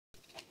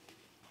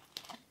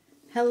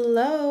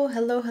Hello,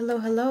 hello, hello,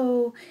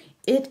 hello.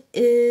 It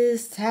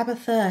is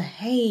Tabatha.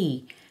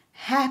 Hey,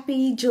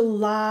 happy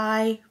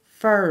July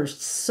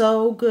 1st.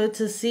 So good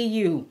to see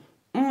you.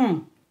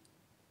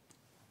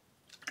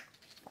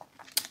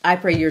 I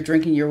pray you're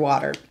drinking your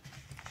water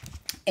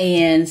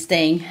and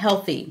staying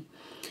healthy.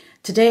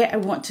 Today, I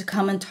want to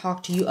come and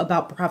talk to you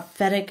about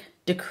prophetic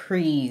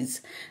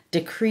decrees,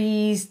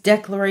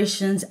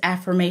 declarations,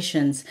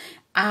 affirmations.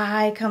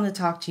 I come to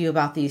talk to you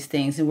about these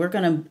things, and we're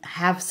going to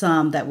have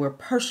some that we're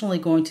personally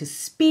going to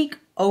speak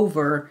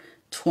over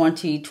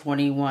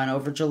 2021,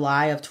 over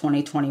July of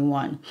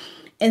 2021.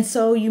 And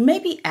so you may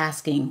be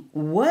asking,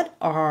 what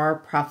are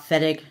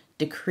prophetic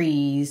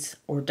decrees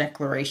or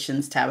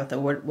declarations, Tabatha?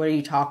 What are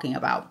you talking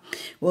about?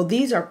 Well,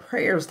 these are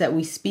prayers that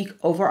we speak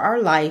over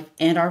our life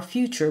and our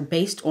future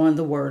based on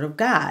the word of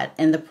God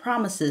and the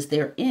promises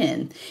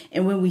therein.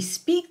 And when we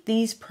speak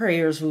these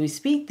prayers, when we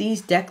speak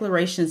these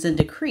declarations and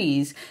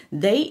decrees,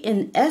 they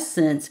in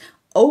essence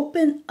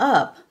open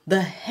up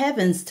the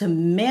heavens to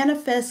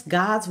manifest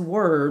God's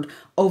word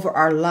over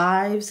our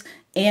lives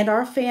and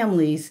our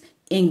families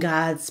in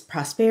God's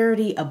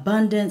prosperity,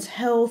 abundance,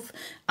 health,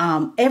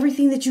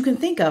 everything that you can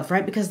think of,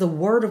 right? Because the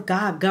word of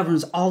God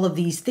governs all of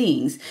these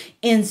things.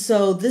 And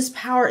so this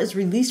power is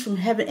released from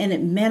heaven and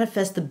it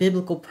manifests the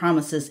biblical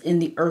promises in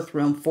the earth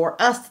realm for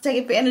us to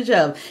take advantage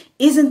of.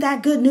 Isn't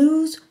that good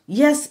news?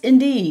 Yes,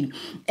 indeed.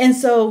 And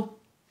so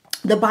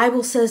the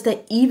Bible says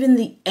that even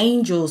the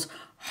angels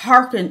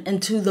hearken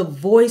unto the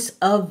voice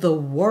of the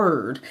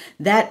word.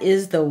 That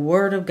is the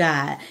word of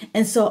God.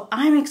 And so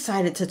I'm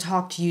excited to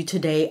talk to you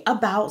today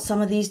about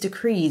some of these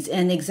decrees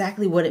and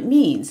exactly what it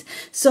means.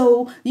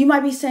 So you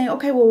might be saying,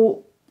 okay,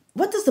 well,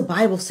 what does the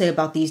Bible say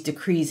about these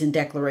decrees and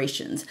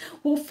declarations?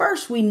 Well,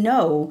 first we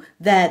know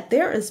that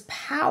there is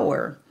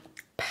power.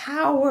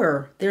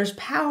 There's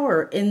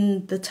power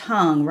in the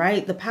tongue,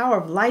 right? The power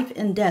of life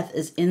and death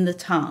is in the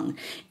tongue.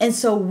 And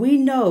so we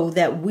know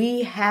that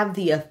we have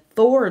the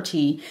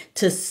authority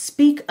to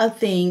speak a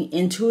thing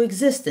into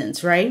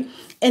existence, right?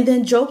 And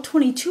then Job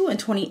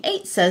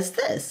 22:28 says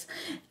this,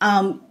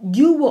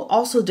 you will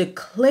also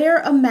declare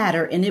a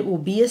matter and it will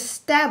be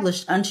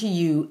established unto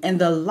you and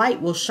the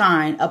light will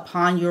shine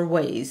upon your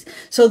ways.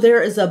 So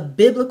there is a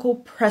biblical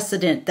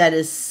precedent that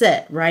is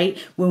set, right?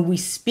 When we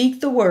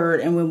speak the word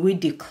and when we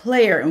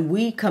declare and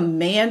we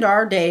command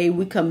our day,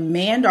 we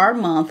command our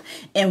month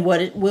and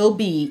what it will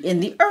be in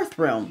the earth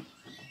realm.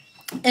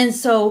 And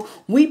so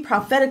we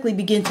prophetically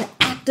begin to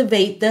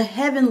activate the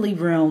heavenly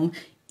realm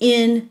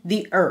in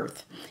the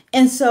earth.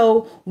 And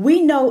so we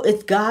know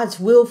it's God's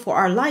will for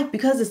our life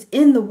because it's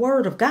in the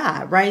word of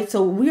God, right?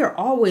 So we are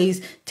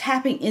always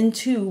tapping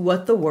into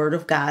what the word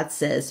of God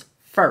says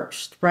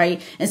first,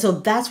 right? And so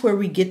that's where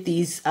we get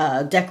these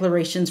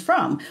declarations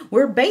from.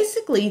 We're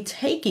basically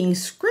taking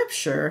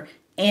scripture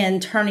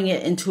and turning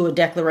it into a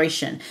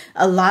declaration.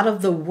 A lot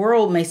of the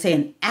world may say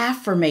an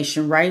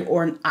affirmation, right?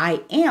 Or an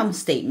I am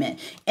statement.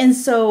 And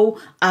so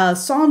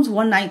Psalms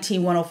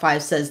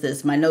 119:105 says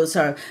this, my notes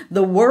are,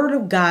 the word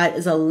of God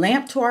is a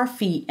lamp to our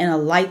feet and a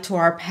light to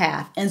our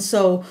path. And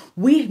so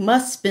we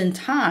must spend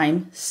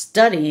time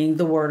studying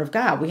the word of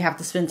God. We have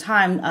to spend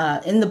time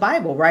in the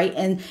Bible, right?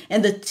 And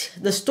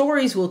the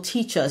stories will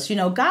teach us,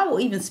 God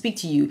will even speak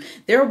to you.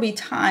 There will be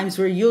times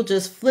where you'll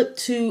just flip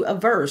to a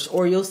verse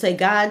or you'll say,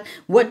 God,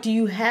 what do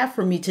you have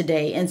for me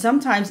today? And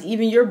sometimes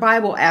even your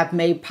Bible app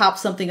may pop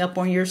something up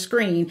on your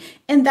screen.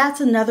 And that's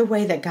another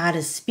way that God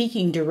is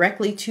speaking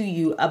directly to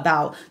you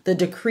about the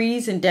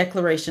decrees and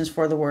declarations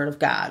for the word of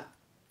God.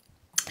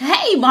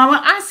 Hey,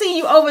 mama, I see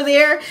you over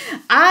there.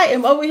 I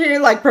am over here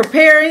like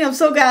preparing. I'm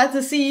so glad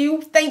to see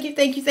you. Thank you,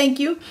 thank you, thank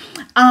you.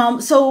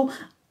 So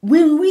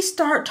when we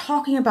start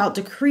talking about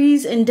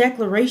decrees and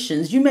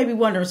declarations, you may be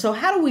wondering, so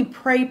how do we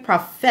pray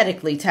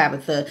prophetically,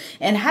 Tabatha?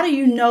 And how do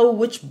you know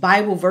which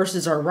Bible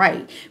verses are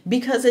right?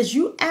 Because as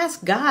you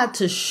ask God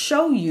to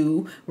show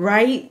you,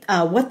 right,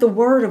 what the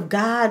word of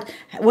God,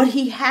 what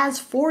he has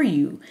for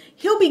you,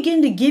 he'll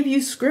begin to give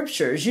you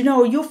scriptures.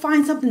 You'll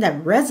find something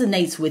that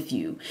resonates with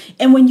you.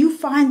 And when you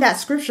find that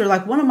scripture,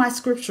 like one of my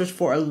scriptures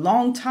for a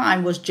long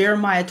time was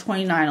Jeremiah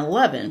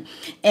 29:11.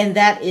 And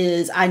that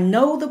is, I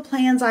know the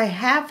plans I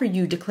have for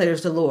you,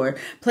 declares the Lord.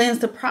 Plans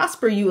to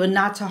prosper you and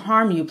not to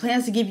harm you.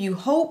 Plans to give you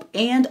hope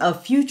and a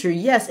future.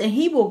 Yes, and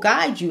he will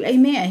guide you.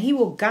 Amen. He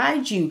will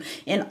guide you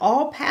in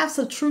all paths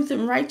of truth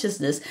and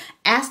righteousness.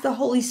 Ask the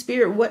Holy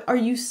Spirit, what are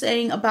you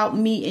saying about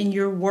me in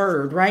your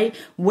word, right?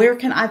 Where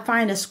can I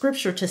find a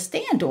scripture to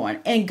stand on?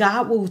 And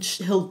God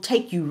he'll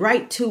take you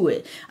right to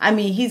it. I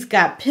mean, he's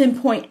got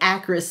pinpoint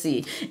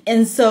accuracy.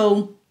 And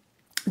so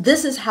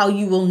this is how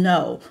you will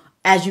know.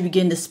 as you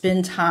begin to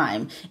spend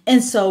time.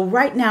 And so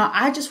right now,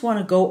 I just want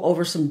to go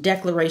over some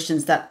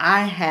declarations that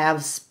I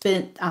have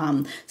spent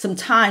some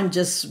time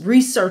just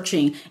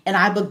researching. And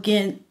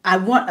I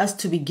want us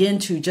to begin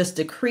to just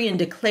decree and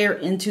declare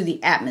into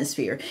the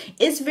atmosphere.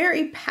 It's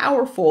very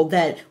powerful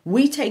that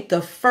we take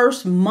the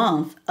first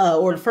month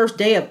or the first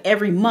day of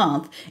every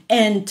month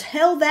and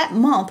tell that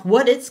month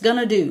what it's going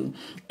to do.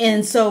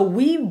 And so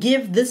we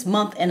give this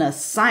month an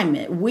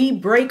assignment. We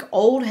break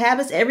old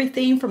habits.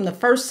 Everything from the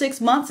first 6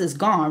 months is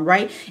gone,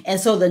 right? And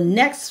so the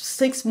next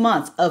 6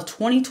 months of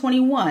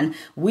 2021,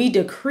 we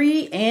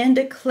decree and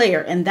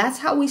declare. And that's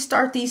how we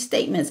start these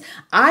statements.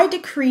 I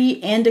decree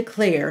and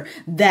declare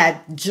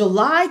that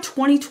July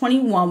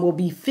 2021 will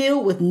be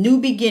filled with new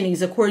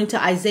beginnings, according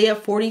to Isaiah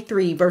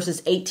 43,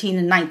 verses 18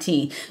 and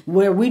 19,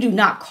 where we do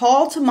not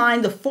call to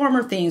mind the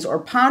former things or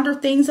ponder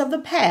things of the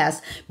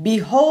past.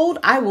 Behold,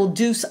 I will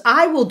do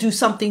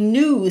something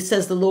new,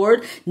 says the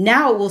Lord.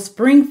 Now it will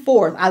spring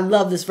forth. I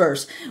love this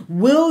verse.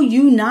 Will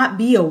you not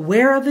be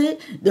aware of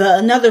it?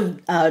 Another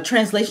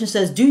translation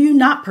says, do you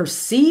not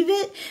perceive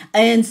it?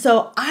 And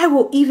so I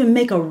will even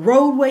make a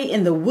roadway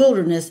in the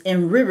wilderness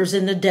and rivers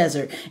in the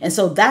desert. And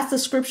so that's the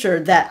scripture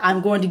that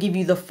I'm going to give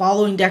you the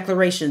following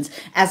declarations.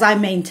 As I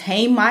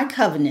maintain my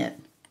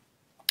covenant,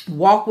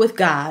 walk with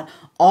God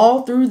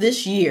all through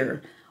this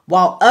year,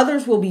 while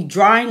others will be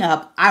drying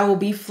up, I will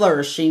be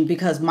flourishing,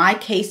 because my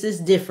case is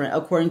different,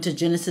 according to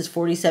Genesis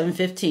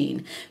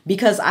 47:15.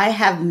 Because I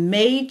have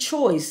made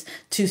choice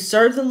to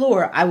serve the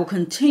Lord, I will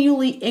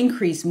continually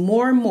increase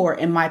more and more,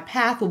 and my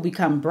path will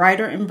become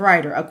brighter and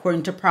brighter,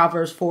 according to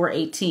Proverbs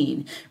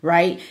 4:18,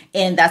 right?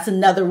 And that's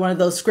another one of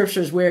those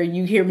scriptures where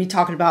you hear me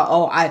talking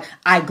about,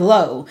 I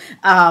glow.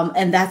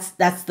 And that's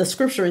the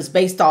scripture is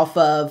based off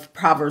of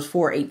Proverbs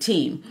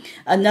 4:18.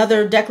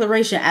 Another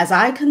declaration, as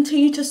I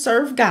continue to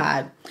serve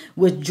God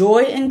with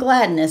joy and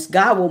gladness,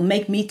 God will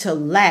make me to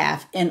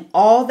laugh, and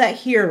all that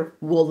hear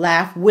will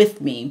laugh with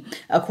me,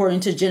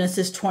 according to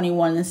Genesis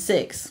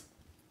 21:6.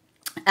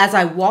 As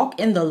I walk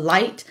in the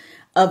light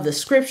of the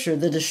scripture,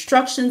 the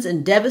destructions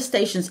and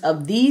devastations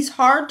of these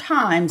hard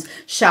times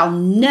shall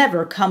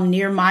never come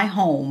near my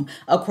home,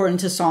 according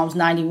to Psalms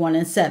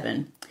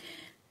 91:7.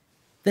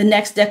 The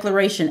next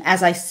declaration,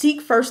 as I seek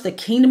first the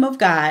kingdom of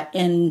God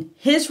and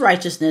his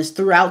righteousness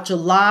throughout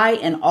July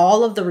and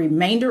all of the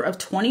remainder of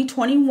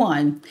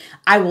 2021,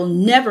 I will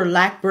never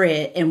lack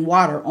bread and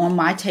water on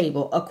my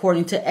table,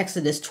 according to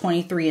Exodus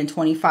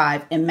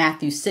 23:25 and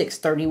Matthew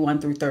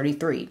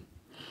 6:31-33.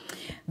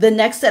 The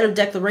next set of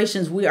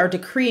declarations, we are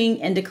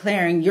decreeing and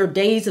declaring your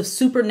days of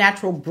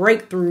supernatural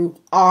breakthrough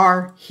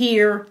are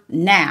here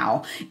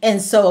now.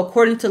 And so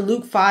according to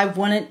Luke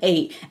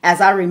 5:1-8, as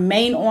I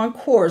remain on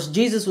course,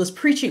 Jesus was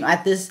preaching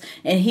at this,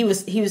 and he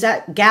was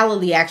at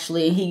Galilee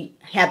actually, and he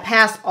had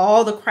passed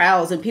all the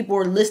crowds and people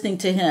were listening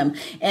to him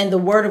and the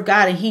word of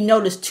God. And he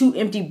noticed 2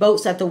 empty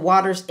boats at the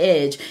water's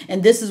edge.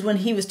 And this is when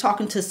he was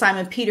talking to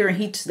Simon Peter,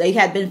 and they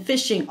had been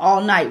fishing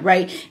all night,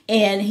 right?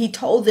 And he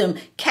told them,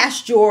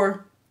 cast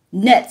your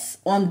nets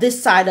on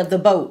this side of the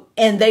boat.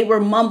 And they were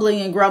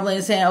mumbling and grumbling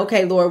and saying,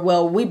 okay, Lord,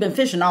 well, we've been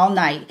fishing all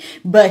night.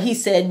 But he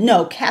said,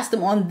 no, cast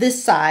them on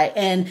this side.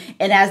 And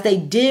as they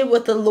did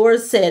what the Lord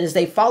said, as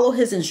they followed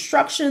his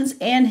instructions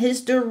and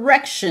his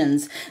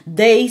directions,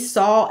 they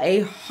saw a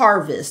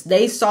harvest.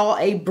 They saw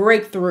a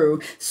breakthrough,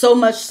 so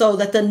much so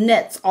that the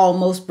nets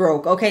almost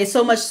broke. Okay,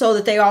 so much so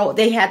that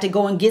they had to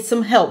go and get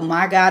some help,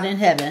 my God in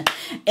heaven.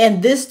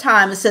 And this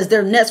time it says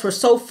their nets were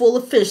so full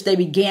of fish, they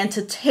began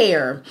to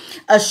tear.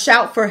 A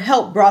shout for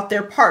help brought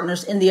their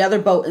partners in the other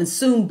boat, and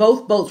soon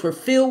both boats were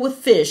filled with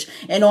fish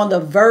and on the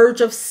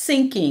verge of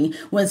sinking.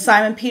 When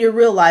Simon Peter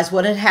realized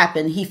what had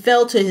happened, he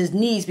fell to his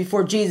knees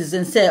before Jesus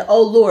and said,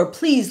 oh Lord,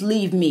 please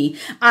leave me.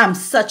 I'm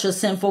such a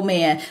sinful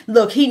man.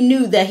 Look, he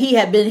knew that he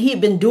had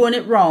been doing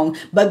it wrong,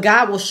 but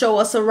God will show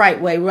us a right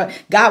way.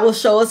 God will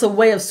show us a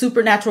way of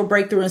supernatural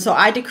breakthrough. And so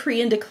I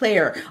decree and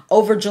declare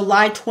over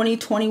July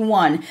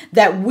 2021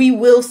 that we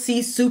will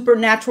see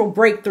supernatural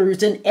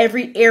breakthroughs in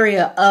every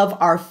area of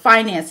our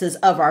finances,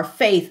 of our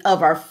faith,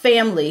 of our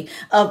family,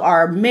 of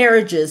our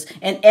marriages,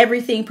 and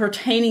everything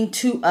pertaining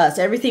to us.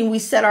 Everything we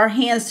set our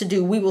hands to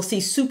do, we will see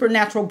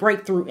supernatural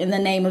breakthrough in the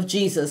name of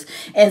Jesus.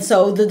 And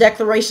so the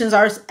declarations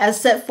are as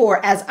set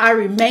forth. As I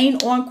remain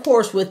on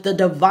course with the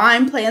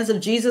divine plans of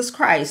Jesus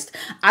Christ,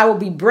 I will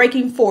be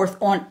breaking forth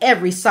on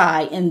every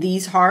side in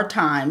these hard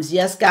times.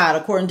 Yes, God,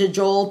 according to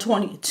Joel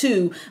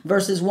 22,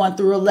 verses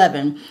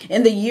 1-11.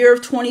 In the year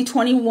of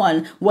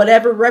 2021,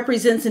 whatever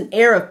represents an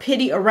air of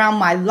pity around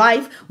my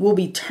life will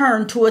be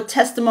turned to a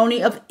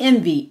testimony of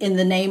envy in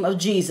the name of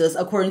Jesus,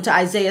 according to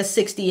Isaiah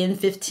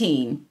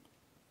 60:15.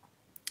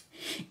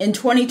 In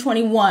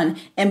 2021,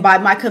 and by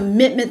my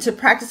commitment to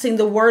practicing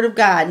the word of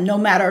God, no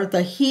matter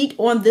the heat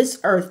on this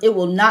earth, it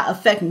will not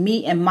affect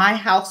me and my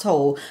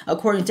household,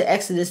 according to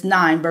Exodus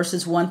 9,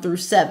 verses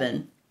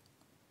 1-7.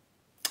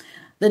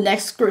 The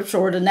next scripture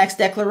or the next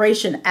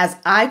declaration, as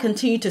I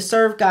continue to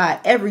serve God,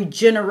 every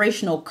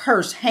generational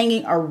curse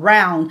hanging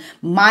around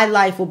my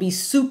life will be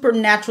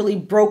supernaturally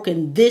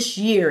broken this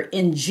year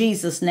in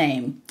Jesus'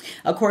 name,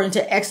 according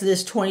to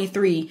Exodus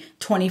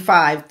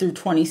 23:25 through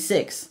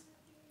 26.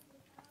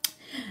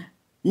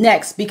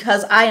 Next,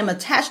 because I am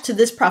attached to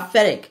this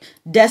prophetic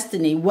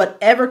destiny,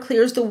 whatever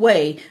clears the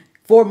way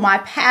for my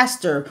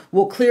pastor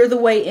will clear the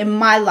way in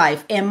my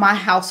life and my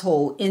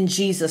household in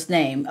Jesus'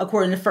 name,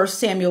 according to 1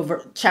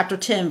 Samuel chapter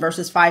 10,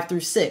 verses 5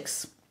 through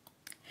 6.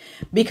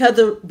 Because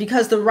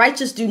the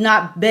righteous do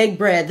not beg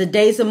bread, the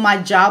days of my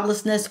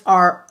joblessness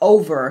are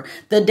over.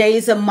 The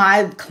days of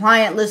my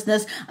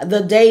clientlessness,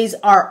 the days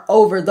are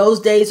over.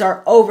 Those days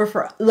are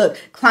over look,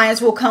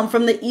 clients will come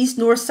from the east,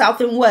 north, south,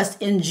 and west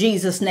in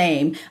Jesus'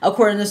 name,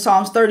 according to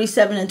Psalms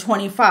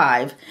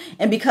 37:25.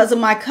 And because of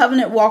my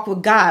covenant walk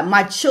with God,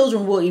 my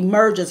children will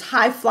emerge as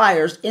high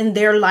flyers in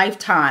their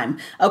lifetime,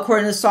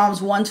 according to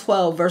Psalms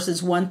 112,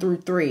 verses 1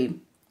 through 3.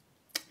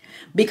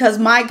 Because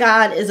my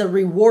God is a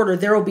rewarder,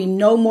 there will be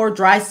no more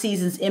dry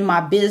seasons in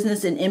my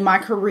business and in my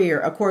career,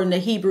 according to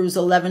Hebrews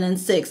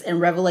 11:6 and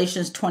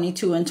Revelations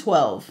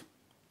 22:12.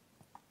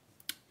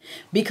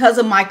 Because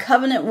of my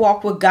covenant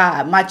walk with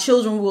God, my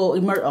children will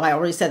emerge. Oh, I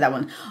already said that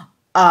one.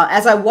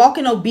 As I walk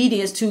in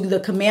obedience to the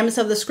commandments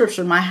of the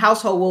scripture, my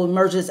household will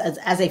emerge as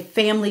a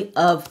family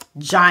of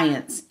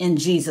giants in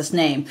Jesus'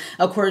 name,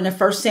 according to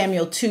 1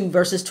 Samuel 2,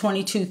 verses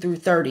 22 through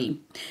 30.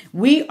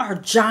 We are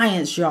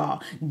giants, y'all.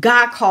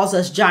 God calls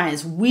us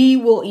giants. We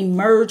will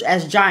emerge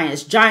as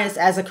giants, giants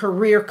as a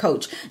career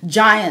coach,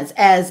 giants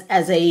as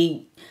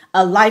a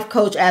life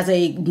coach, as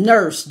a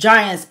nurse,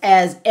 giants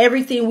as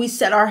everything we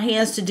set our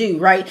hands to do,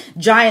 right?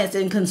 Giants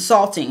in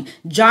consulting,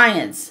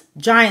 giants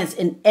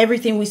in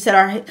everything we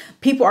set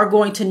people are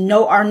going to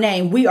know our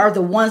name. We are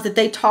the ones that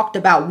they talked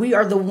about. We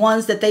are the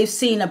ones that they've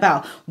seen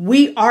about.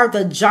 We are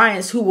the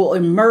giants who will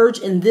emerge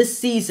in this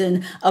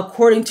season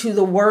according to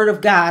the word of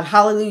God.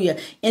 Hallelujah.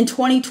 In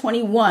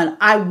 2021,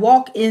 I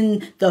walk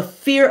in the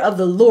fear of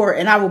the Lord,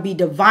 and I will be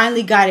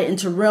divinely guided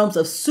into realms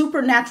of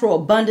supernatural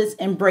abundance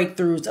and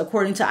breakthroughs,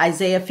 according to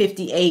Isaiah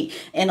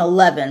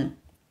 58:11.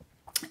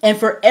 And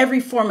for every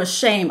form of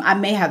shame I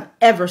may have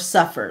ever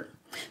suffered,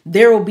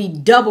 there will be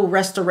double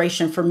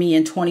restoration for me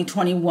in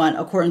 2021,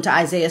 according to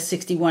Isaiah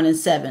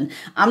 61:7.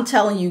 I'm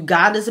telling you,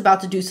 God is about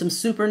to do some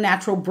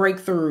supernatural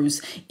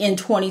breakthroughs in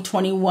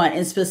 2021.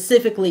 And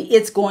specifically,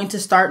 it's going to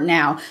start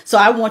now. So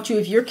I want you,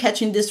 if you're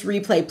catching this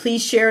replay,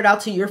 please share it out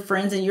to your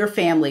friends and your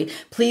family.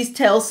 Please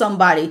tell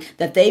somebody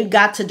that they've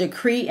got to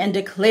decree and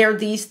declare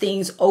these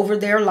things over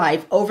their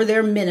life, over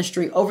their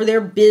ministry, over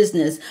their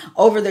business,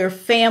 over their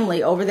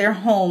family, over their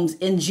homes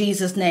in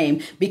Jesus' name,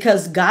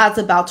 because God's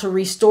about to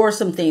restore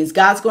some things.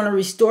 God's going to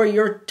restore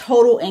your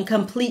total and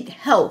complete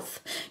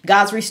health.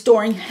 God's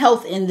restoring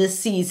health in this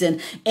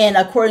season. And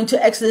according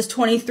to Exodus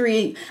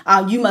 23,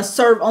 you must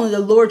serve only the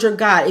Lord your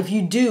God. If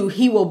you do,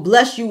 he will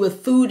bless you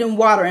with food and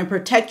water and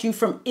protect you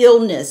from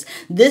illness.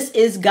 This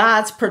is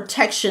God's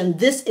protection.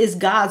 This is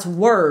God's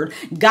word.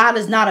 God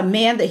is not a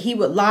man that he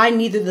would lie,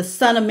 neither the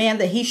son of man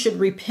that he should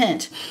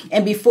repent.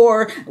 And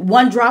before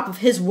one drop of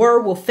his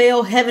word will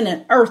fail, heaven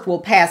and earth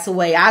will pass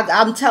away.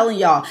 I'm telling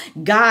y'all,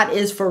 God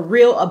is for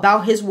real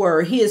about his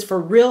word. He is for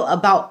real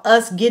about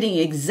us getting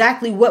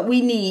exactly what we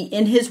need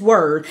in his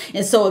word.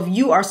 And so if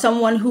you are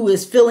someone who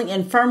is feeling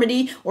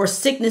infirmity or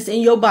sickness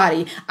in your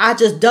body, I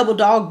just double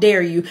dog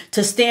dare you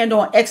to stand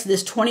on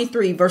Exodus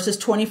 23 verses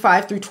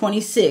 25 through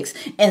 26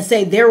 and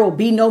say there will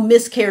be no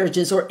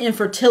miscarriages or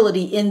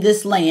infertility in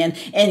this land,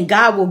 and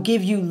God will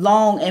give you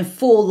long and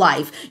full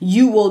life.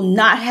 You will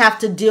not have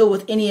to deal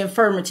with any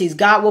infirmities.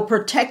 God will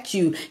protect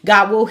you.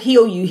 God will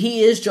heal you.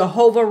 He is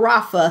Jehovah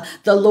Rapha,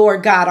 the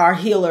Lord God, our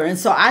healer. And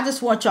so I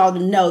just want y'all to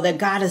know that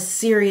God is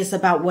serious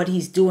about what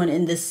he's doing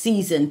in this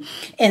season.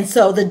 And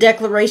so the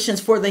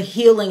declarations for the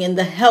healing and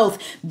the health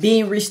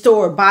being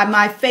restored by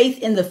my faith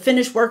in the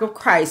finished work of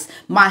Christ,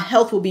 my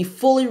health will be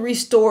fully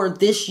restored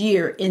this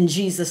year in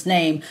Jesus'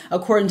 name,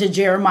 according to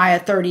Jeremiah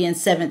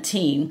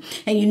 30:17.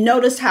 And you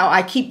notice how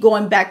I keep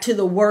going back to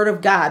the word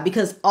of God,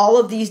 because all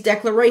of these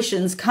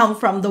declarations come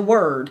from the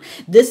word.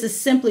 This is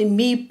simply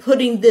me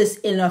putting this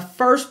in a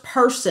first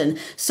person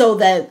so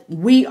that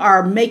we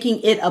are making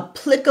it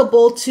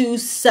applicable to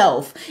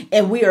self.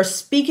 And we are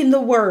speaking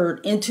the word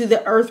into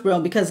the earth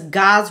realm because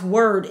God's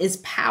word is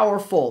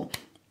powerful.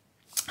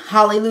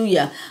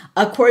 Hallelujah.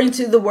 According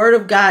to the word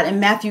of God in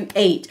Matthew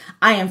 8,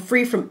 I am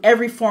free from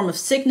every form of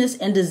sickness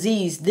and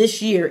disease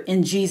this year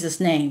in Jesus'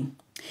 name.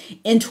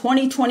 In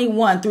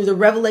 2021, through the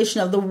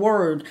revelation of the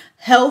word,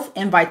 health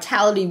and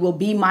vitality will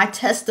be my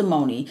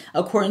testimony,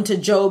 according to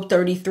Job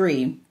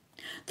 33.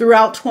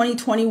 Throughout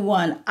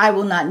 2021, I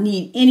will not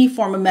need any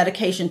form of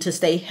medication to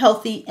stay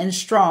healthy and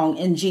strong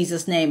in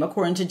Jesus' name,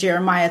 according to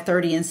Jeremiah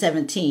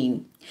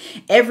 30:17.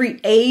 Every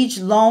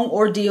age-long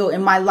ordeal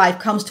in my life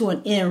comes to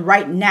an end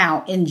right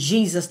now in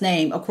Jesus'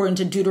 name, according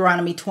to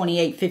Deuteronomy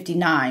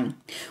 28:59.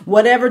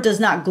 Whatever does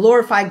not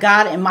glorify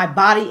God in my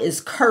body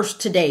is cursed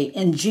today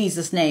in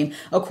Jesus' name,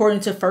 according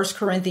to 1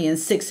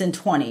 Corinthians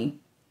 6:20.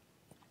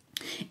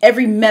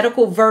 Every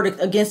medical verdict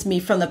against me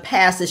from the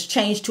past is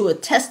changed to a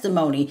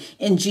testimony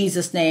in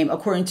Jesus' name,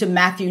 according to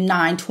Matthew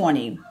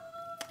 9:20.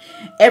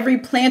 Every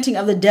planting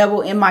of the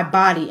devil in my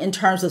body in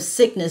terms of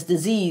sickness,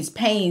 disease,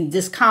 pain,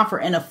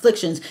 discomfort, and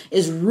afflictions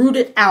is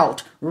rooted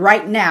out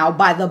right now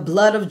by the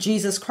blood of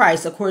Jesus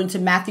Christ, according to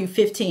Matthew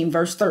 15,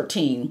 verse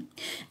 13.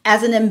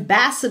 As an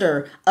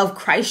ambassador of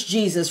Christ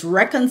Jesus,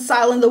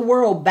 reconciling the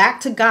world back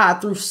to God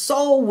through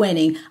soul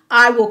winning,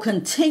 I will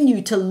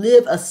continue to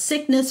live a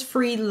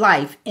sickness-free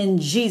life in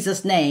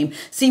Jesus' name.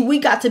 See, we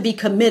got to be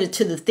committed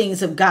to the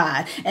things of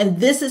God. And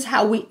this is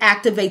how we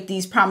activate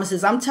these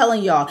promises. I'm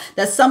telling y'all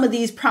that some of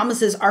these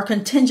promises are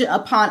contingent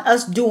upon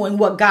us doing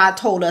what God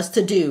told us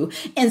to do.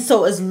 And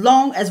so as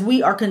long as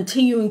we are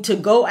continuing to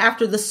go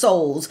after the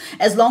souls,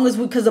 as long as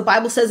because the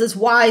Bible says it's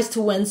wise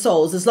to win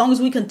souls, as long as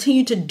we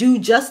continue to do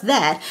just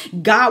that,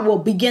 God will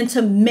begin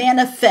to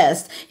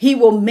manifest. He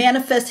will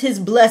manifest his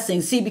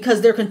blessings. See,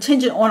 because they're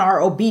contingent on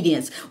our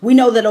obedience. We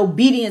know that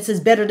obedience is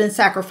better than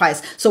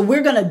sacrifice. So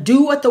we're going to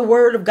do what the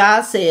word of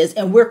God says,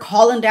 and we're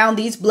calling down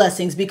these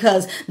blessings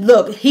because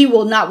look, he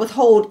will not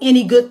withhold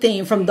any good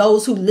thing from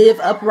those who live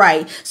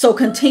upright. So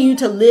continue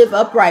to live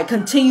upright.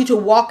 Continue to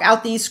walk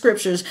out these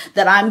scriptures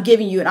that I'm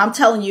giving you. And I'm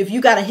telling you, if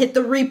you got to hit the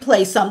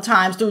replay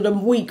sometimes through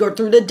the week or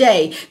through the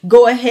day,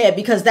 go ahead,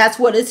 because that's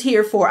what it's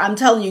here for. I'm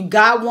telling you,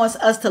 God wants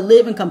us to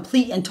live in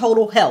complete and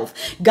total health.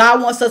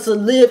 God wants us to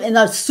live in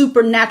a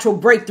supernatural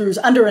breakthroughs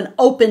under an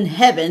open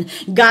heaven.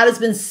 God has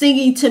been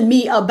singing to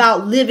me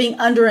about living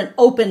under an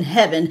open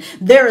heaven.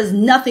 There is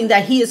nothing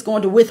that he is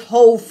going to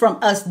withhold from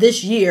us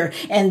this year.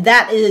 And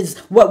that is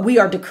what we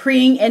are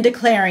decreeing and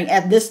declaring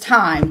at this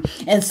time.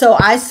 And so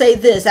I say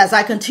this, as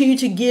I continue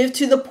to give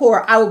to the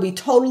poor, I will be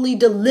totally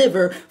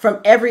delivered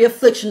from every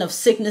affliction of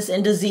sickness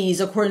and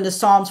disease, according to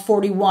Psalms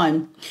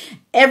 41.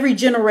 Every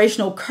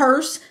generational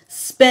curse,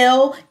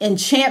 spell,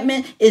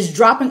 enchantment is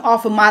dropping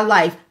off of my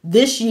life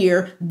this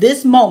year,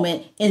 this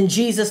moment, in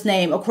Jesus'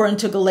 name, according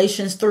to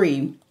Galatians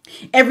 3.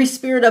 Every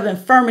spirit of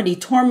infirmity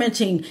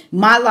tormenting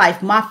my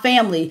life, my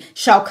family,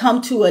 shall come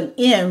to an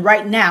end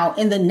right now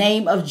in the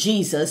name of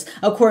Jesus,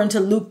 according to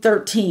Luke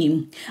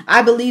 13.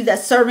 I believe that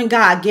serving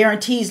God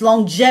guarantees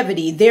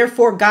longevity.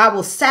 Therefore, God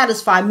will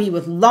satisfy me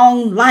with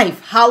long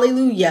life.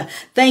 Hallelujah.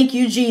 Thank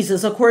you,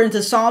 Jesus, according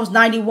to Psalms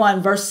 91,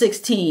 verse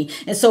 16.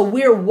 And so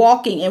we're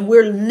walking and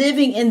we're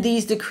living in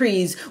these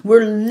decrees.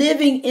 We're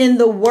living in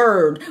the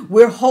word.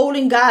 We're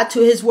holding God to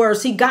his word.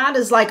 See, God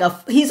is like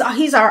he's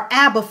our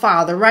Abba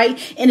Father, right?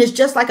 And it's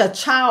just like a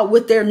child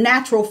with their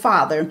natural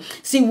father.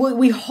 See,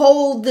 we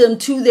hold them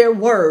to their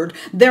word.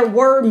 Their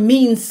word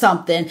means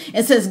something.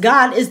 And since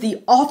God is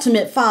the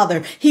ultimate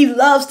father, he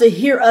loves to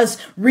hear us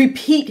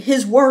repeat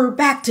his word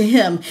back to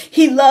him.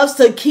 He loves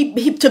to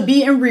to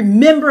be in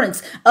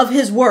remembrance of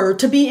his word,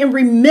 to be in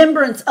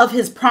remembrance of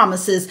his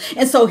promises.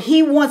 And so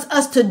he wants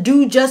us to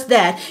do just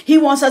that. He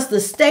wants us to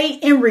stay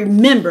in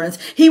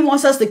remembrance. He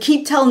wants us to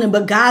keep telling him,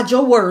 but God,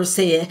 your word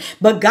said,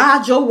 but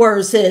God, your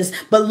word says,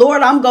 but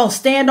Lord, I'm going to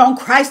stand on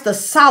Christ, the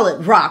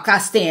solid rock I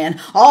stand.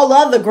 All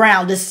other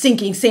ground is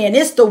sinking, saying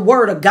it's the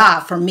word of God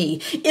for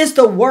me. It's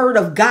the word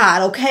of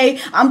God. Okay.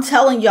 I'm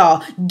telling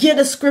y'all, get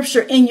a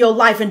scripture in your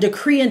life and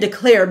decree and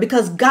declare,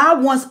 because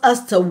God wants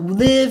us to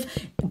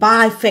live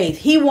by faith.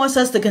 He wants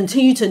us to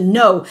continue to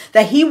know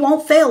that he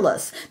won't fail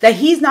us, that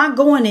he's not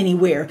going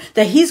anywhere,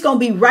 that he's going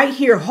to be right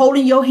here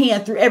holding your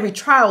hand through every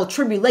trial,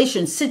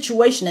 tribulation,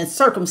 situation, and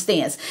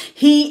circumstance.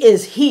 He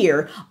is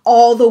here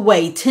all the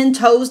way, 10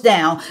 toes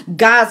down.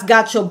 God's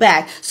got your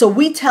back. So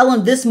we tell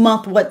him this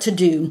month what to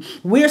do.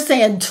 We're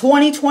saying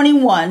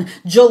 2021,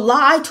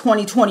 July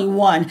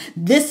 2021,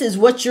 this is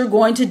what you're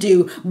going to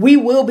do. We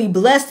will be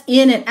blessed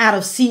in and out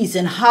of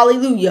season.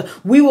 Hallelujah.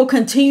 We will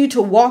continue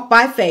to walk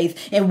by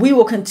faith, and we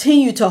will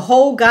continue to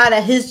hold God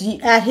at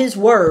his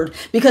word,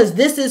 because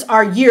this is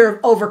our year of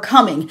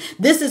overcoming.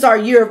 This is our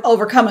year of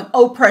overcoming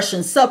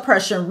oppression,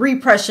 suppression,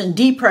 repression,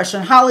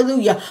 depression.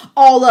 Hallelujah.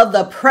 All of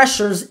the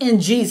pressures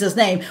in Jesus'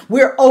 name.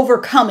 We're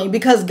overcoming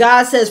because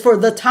God says, for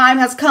the time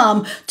has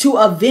come to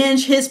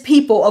avenge his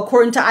people,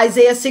 according to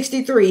Isaiah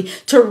 63,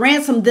 to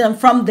ransom them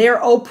from their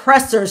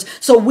oppressors.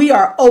 So we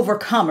are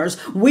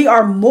overcomers. We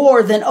are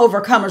more than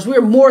overcomers.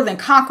 We're more than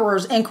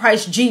conquerors in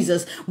Christ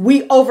Jesus.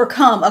 We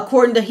overcome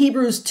according to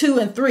Hebrews 2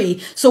 and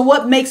 3. So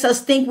what makes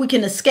us think we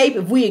can escape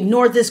if we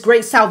ignore this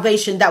great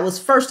salvation that was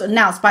first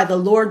announced by the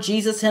Lord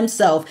Jesus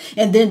himself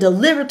and then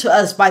delivered to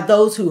us by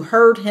those who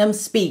heard him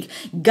speak?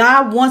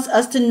 God wants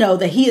us to know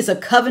that he is a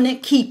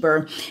covenant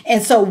keeper.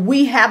 And so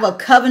we have a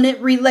covenant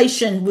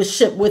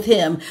relationship with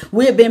him.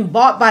 We have been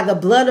bought by the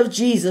blood of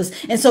Jesus.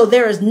 And so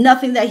there is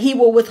nothing that he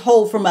will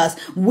withhold from us.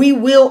 We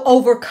will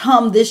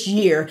overcome this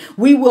year.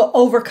 We will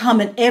overcome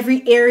in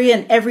every area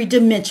and every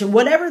dimension.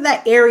 Whatever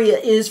that area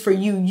is for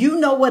you, you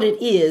know what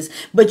it is.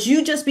 But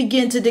you just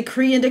begin to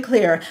decree and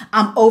declare,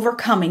 I'm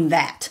overcoming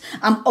that.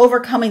 I'm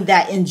overcoming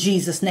that in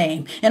Jesus'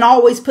 name. And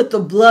always put the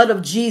blood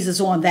of Jesus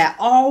on that.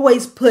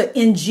 Always put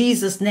in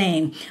Jesus'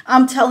 name.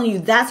 I'm telling you,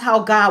 that's how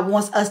God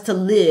wants us to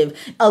live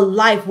a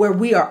life where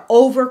we are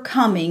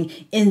overcoming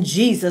in in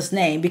Jesus'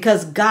 name,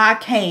 because God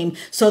came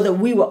so that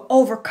we will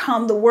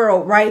overcome the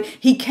world, right?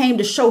 He came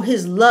to show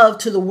his love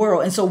to the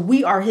world. And so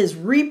we are his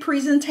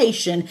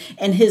representation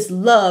and his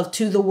love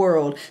to the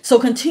world. So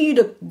continue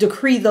to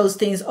decree those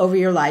things over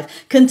your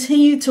life.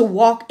 Continue to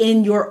walk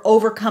in your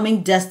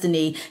overcoming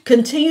destiny.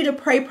 Continue to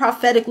pray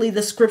prophetically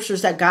the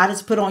scriptures that God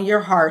has put on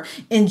your heart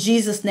in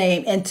Jesus'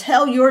 name, and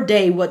tell your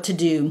day what to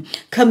do.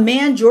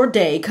 Command your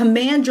day,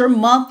 command your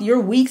month, your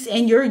weeks,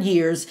 and your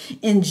years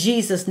in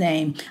Jesus'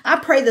 name. I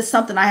pray that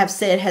something I have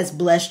said has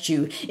blessed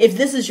you. If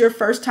this is your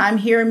first time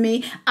hearing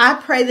me, I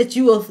pray that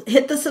you will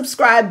hit the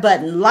subscribe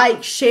button,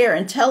 like, share,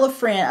 and tell a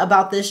friend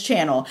about this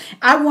channel.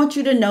 I want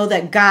you to know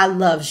that God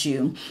loves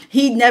you.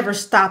 He never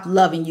stopped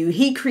loving you.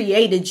 He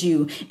created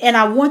you. And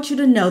I want you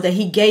to know that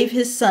he gave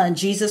his son,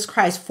 Jesus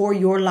Christ, for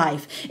your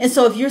life. And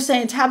so if you're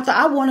saying, Tabatha,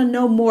 I want to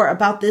know more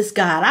about this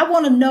God. I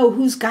want to know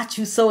who's got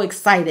you so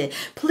excited.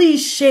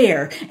 Please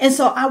share. And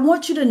so I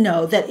want you to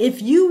know that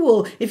if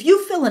you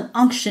feel an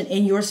unction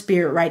in your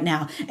spirit right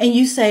now, and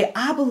you say,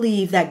 I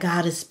believe that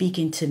God is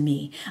speaking to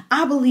me.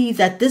 I believe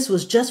that this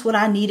was just what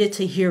I needed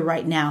to hear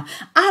right now.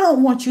 I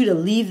don't want you to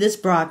leave this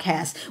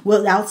broadcast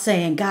without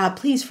saying, God,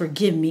 please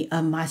forgive me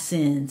of my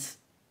sins.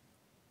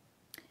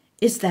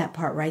 It's that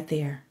part right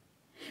there.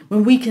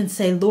 When we can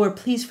say, Lord,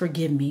 please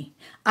forgive me.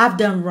 I've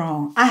done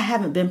wrong. I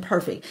haven't been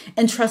perfect.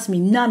 And trust me,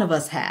 none of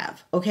us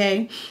have.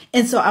 Okay.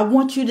 And so I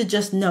want you to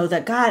just know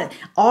that God,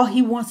 all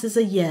he wants is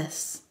a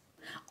yes.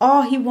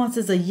 All he wants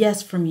is a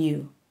yes from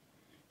you.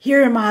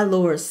 Here am I,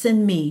 Lord,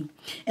 send me.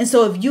 And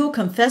so if you'll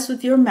confess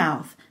with your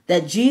mouth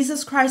that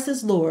Jesus Christ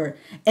is Lord,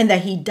 and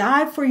that he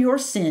died for your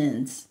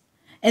sins,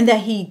 and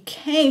that he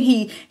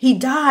came, he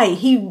died,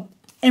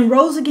 and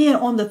rose again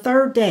on the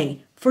third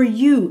day for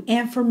you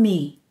and for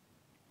me,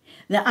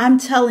 then I'm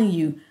telling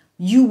you,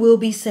 you will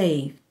be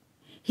saved.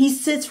 He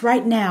sits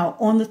right now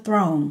on the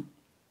throne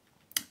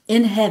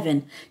in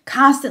heaven,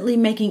 constantly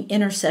making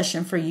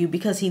intercession for you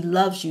because he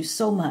loves you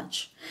so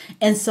much.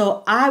 And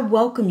so I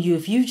welcome you.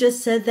 If you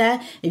just said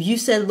that, if you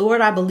said,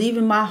 Lord, I believe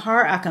in my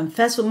heart, I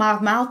confess with my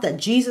mouth that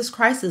Jesus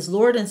Christ is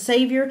Lord and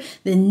Savior,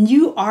 then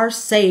you are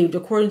saved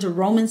according to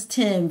Romans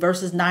 10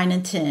 verses 9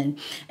 and 10.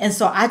 And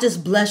so I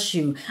just bless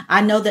you.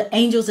 I know that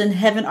angels in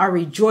heaven are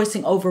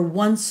rejoicing over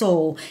one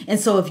soul. And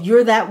so if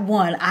you're that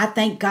one, I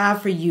thank God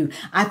for you.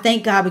 I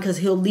thank God because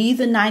he'll leave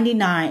the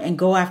 99 and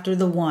go after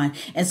the one.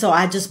 And so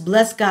I just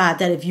bless God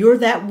that if you're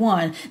that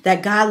one,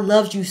 that God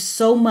loves you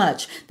so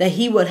much that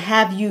he would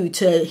have you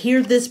to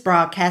hear this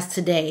broadcast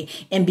today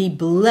and be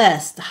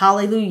blessed.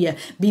 Hallelujah.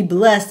 Be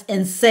blessed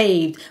and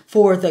saved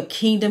for the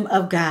kingdom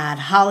of God.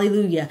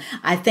 Hallelujah.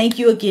 I thank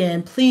you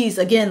again. Please,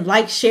 again,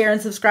 like, share,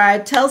 and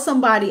subscribe. Tell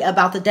somebody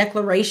about the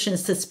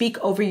declarations to speak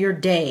over your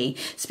day.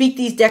 Speak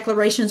these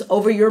declarations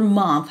over your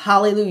month.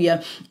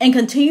 Hallelujah. And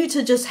continue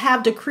to just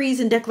have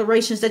decrees and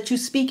declarations that you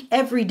speak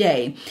every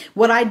day.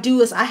 What I do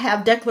is I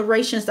have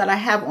declarations that I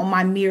have on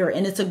my mirror,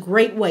 and it's a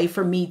great way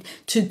for me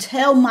to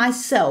tell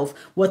myself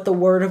what the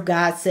word of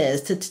God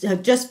says. To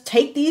just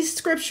take these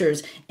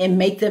scriptures and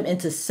make them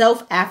into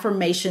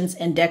self-affirmations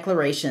and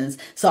declarations.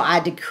 So I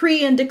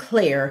decree and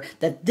declare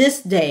that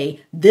this day,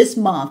 this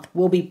month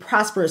will be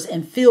prosperous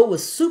and filled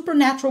with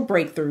supernatural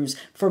breakthroughs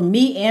for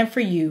me and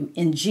for you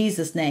in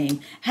Jesus'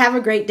 name. Have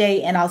a great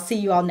day, and I'll see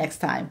you all next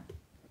time.